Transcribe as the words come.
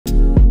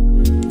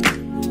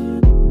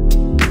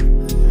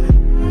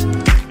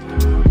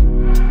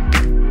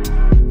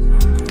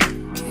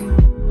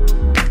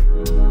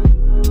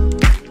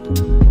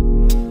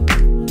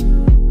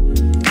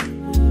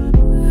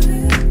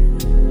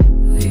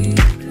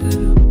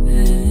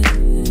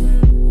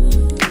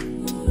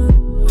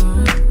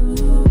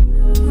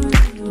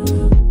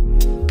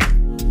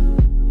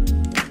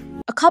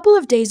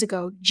days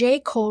ago, J.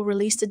 Cole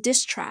released a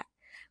diss track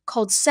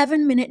called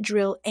 7 Minute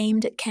Drill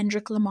aimed at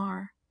Kendrick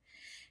Lamar.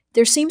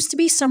 There seems to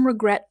be some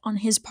regret on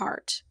his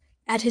part.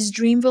 At his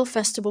Dreamville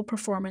Festival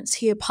performance,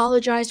 he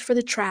apologized for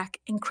the track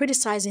and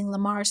criticizing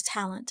Lamar's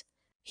talent.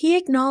 He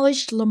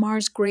acknowledged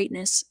Lamar's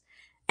greatness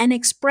and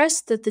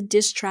expressed that the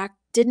diss track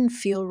didn't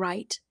feel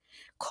right.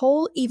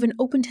 Cole even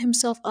opened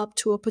himself up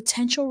to a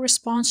potential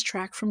response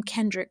track from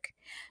Kendrick,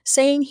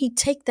 saying he'd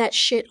take that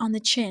shit on the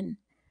chin.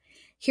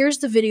 Here's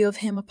the video of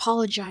him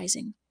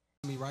apologizing.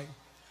 Right?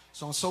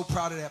 So I'm so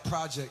proud of that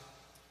project,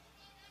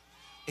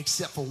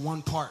 except for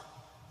one part.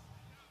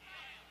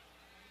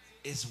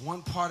 It's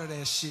one part of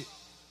that shit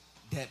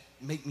that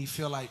make me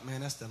feel like,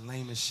 man, that's the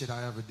lamest shit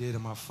I ever did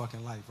in my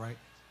fucking life, right?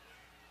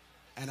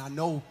 And I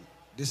know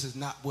this is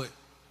not what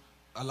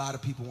a lot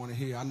of people want to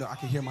hear. I know I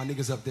can hear my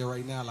niggas up there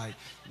right now like,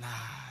 nah,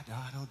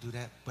 don't do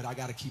that. But I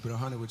got to keep it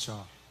 100 with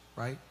y'all,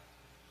 right?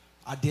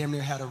 I damn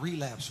near had a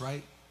relapse,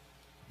 right?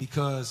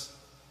 Because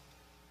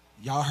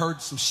y'all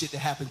heard some shit that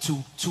happened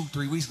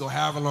 3 weeks ago,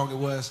 however long it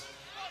was.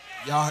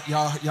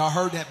 Y'all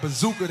heard that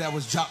bazooka that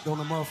was dropped on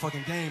the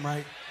motherfucking game,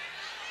 right?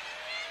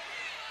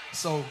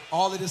 So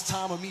all of this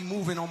time of me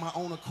moving on my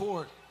own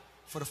accord,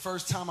 for the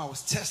first time I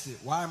was tested.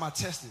 Why am I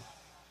tested?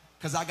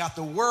 Because I got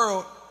the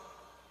world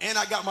and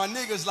I got my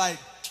niggas like,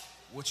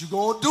 what you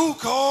gonna do,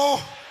 Cole?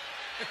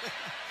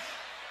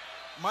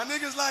 My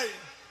niggas like,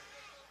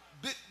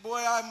 boy,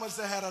 I must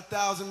have had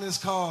 1,000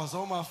 missed calls.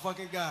 Oh my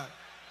fucking God.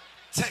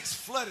 Text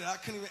flooded, I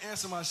couldn't even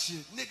answer my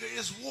shit. Nigga,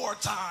 it's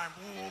wartime,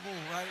 boom, boom,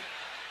 boom, right?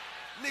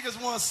 Niggas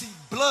wanna see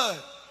blood.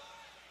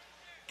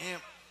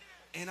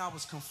 And I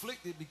was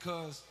conflicted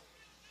because,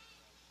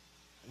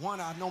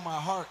 one, I know my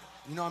heart,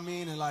 you know what I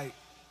mean? And like,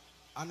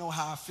 I know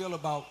how I feel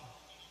about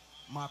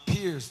my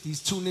peers, these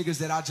two niggas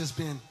that I just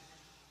been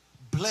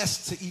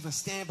blessed to even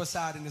stand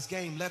beside in this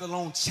game, let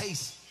alone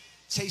chase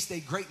their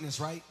greatness,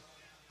 right?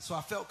 So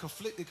I felt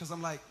conflicted because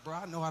I'm like, bro,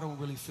 I know I don't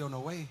really feel no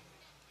way,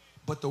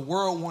 but the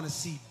world want to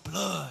see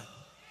blood.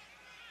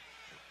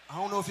 I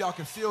don't know if y'all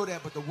can feel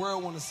that, but the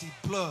world want to see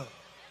blood.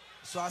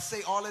 So I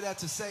say all of that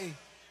to say,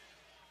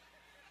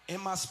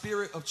 in my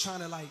spirit of trying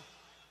to like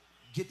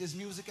get this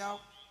music out,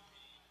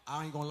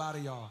 I ain't gonna lie to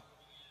y'all,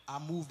 I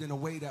moved in a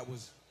way that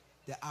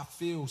I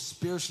feel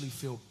spiritually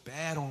feel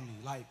bad on me.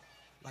 Like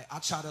I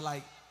try to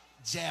like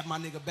jab my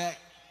nigga back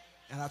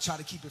and I try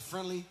to keep it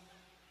friendly,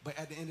 but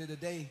at the end of the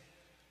day,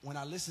 when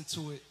I listen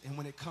to it and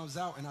when it comes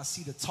out and I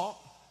see the talk,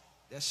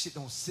 that shit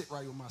don't sit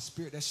right with my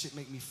spirit. That shit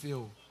make me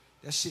feel,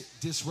 that shit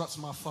disrupts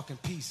my fucking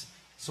peace.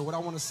 So what I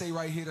want to say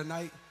right here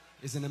tonight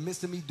is, in the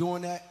midst of me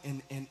doing that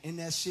and in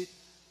that shit,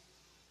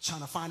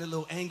 trying to find a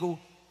little angle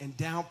and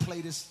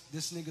downplay this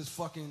nigga's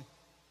fucking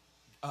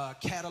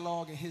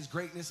catalog and his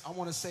greatness, I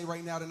want to say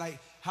right now tonight,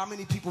 how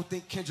many people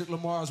think Kendrick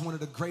Lamar is one of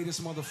the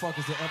greatest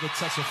motherfuckers to ever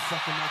touch a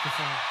fucking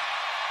microphone?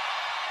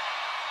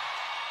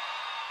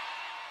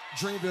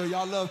 Dreamville,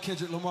 y'all love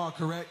Kendrick Lamar,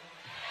 correct?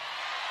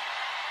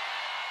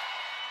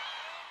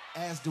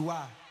 As do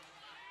I.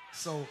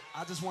 So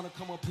I just want to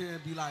come up here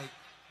and be like,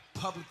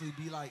 publicly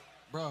be like,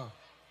 bruh,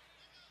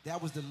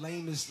 that was the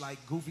lamest, like,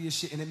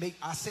 goofiest shit. And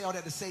I say all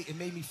that to say, it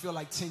made me feel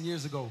like 10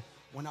 years ago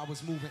when I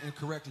was moving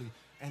incorrectly.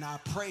 And I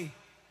pray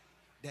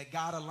that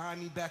God align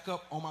me back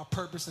up on my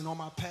purpose and on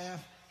my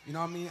path. You know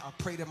what I mean? I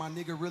pray that my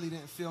nigga really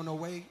didn't feel no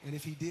way. And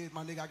if he did,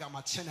 my nigga, I got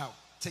my chin out.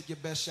 Take your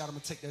best shot. I'm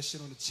gonna take that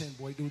shit on the chin,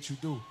 boy. Do what you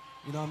do.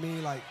 You know what I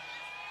mean? Like,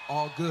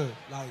 all good.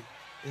 Like,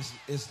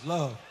 it's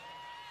love.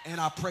 And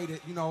I pray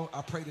that,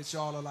 I pray that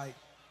y'all are like,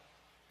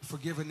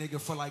 forgive a nigga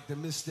for like the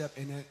misstep,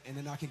 and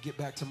then I can get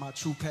back to my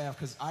true path.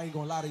 Cause I ain't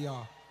gonna lie to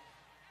y'all,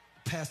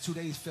 the past 2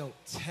 days felt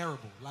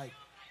terrible. Like,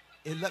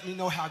 it let me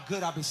know how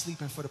good I've been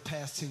sleeping for the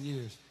past 10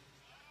 years.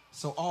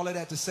 So all of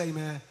that to say,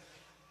 man,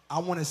 I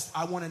want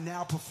to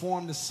now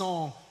perform the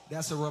song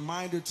that's a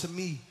reminder to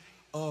me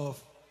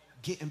of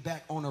getting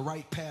back on the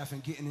right path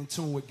and getting in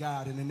tune with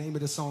God. And the name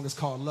of the song is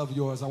called Love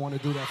Yours. I want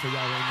to do that for y'all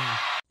right now.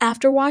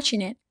 After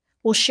watching it,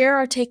 we'll share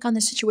our take on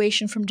the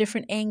situation from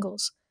different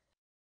angles.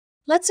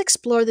 Let's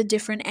explore the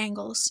different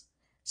angles.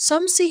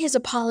 Some see his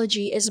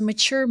apology as a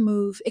mature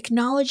move,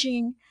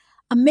 acknowledging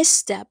a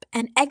misstep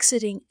and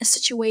exiting a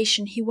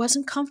situation he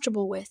wasn't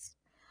comfortable with.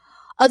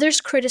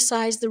 Others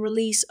criticize the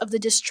release of the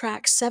diss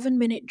track 7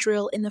 Minute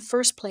Drill in the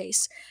first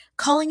place,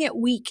 calling it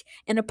weak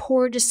and a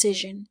poor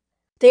decision.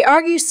 They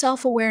argue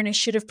self-awareness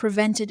should have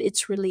prevented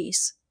its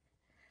release.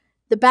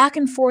 The back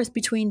and forth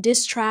between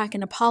diss track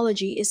and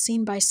apology is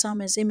seen by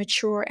some as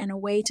immature and a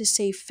way to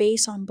save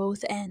face on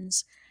both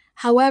ends.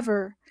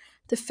 However,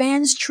 the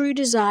fans' true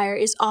desire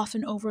is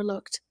often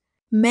overlooked.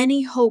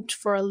 Many hoped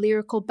for a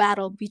lyrical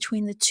battle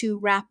between the two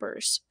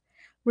rappers,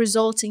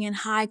 resulting in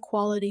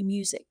high-quality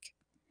music.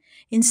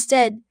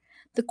 Instead,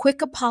 the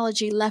quick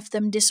apology left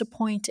them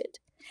disappointed.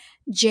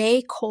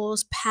 J.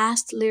 Cole's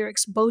past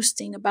lyrics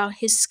boasting about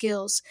his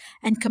skills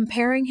and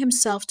comparing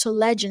himself to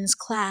legends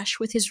clash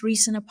with his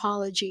recent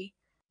apology.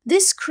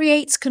 This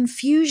creates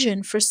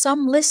confusion for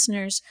some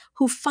listeners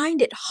who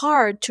find it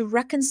hard to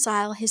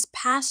reconcile his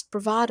past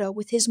bravado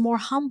with his more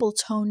humble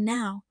tone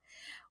now.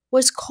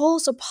 Was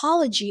Cole's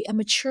apology a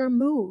mature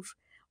move?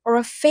 or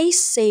a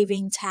face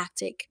saving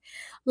tactic?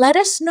 Let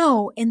us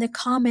know in the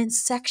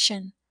comments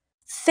section.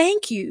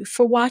 Thank you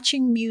for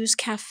watching Muse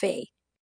Cafe.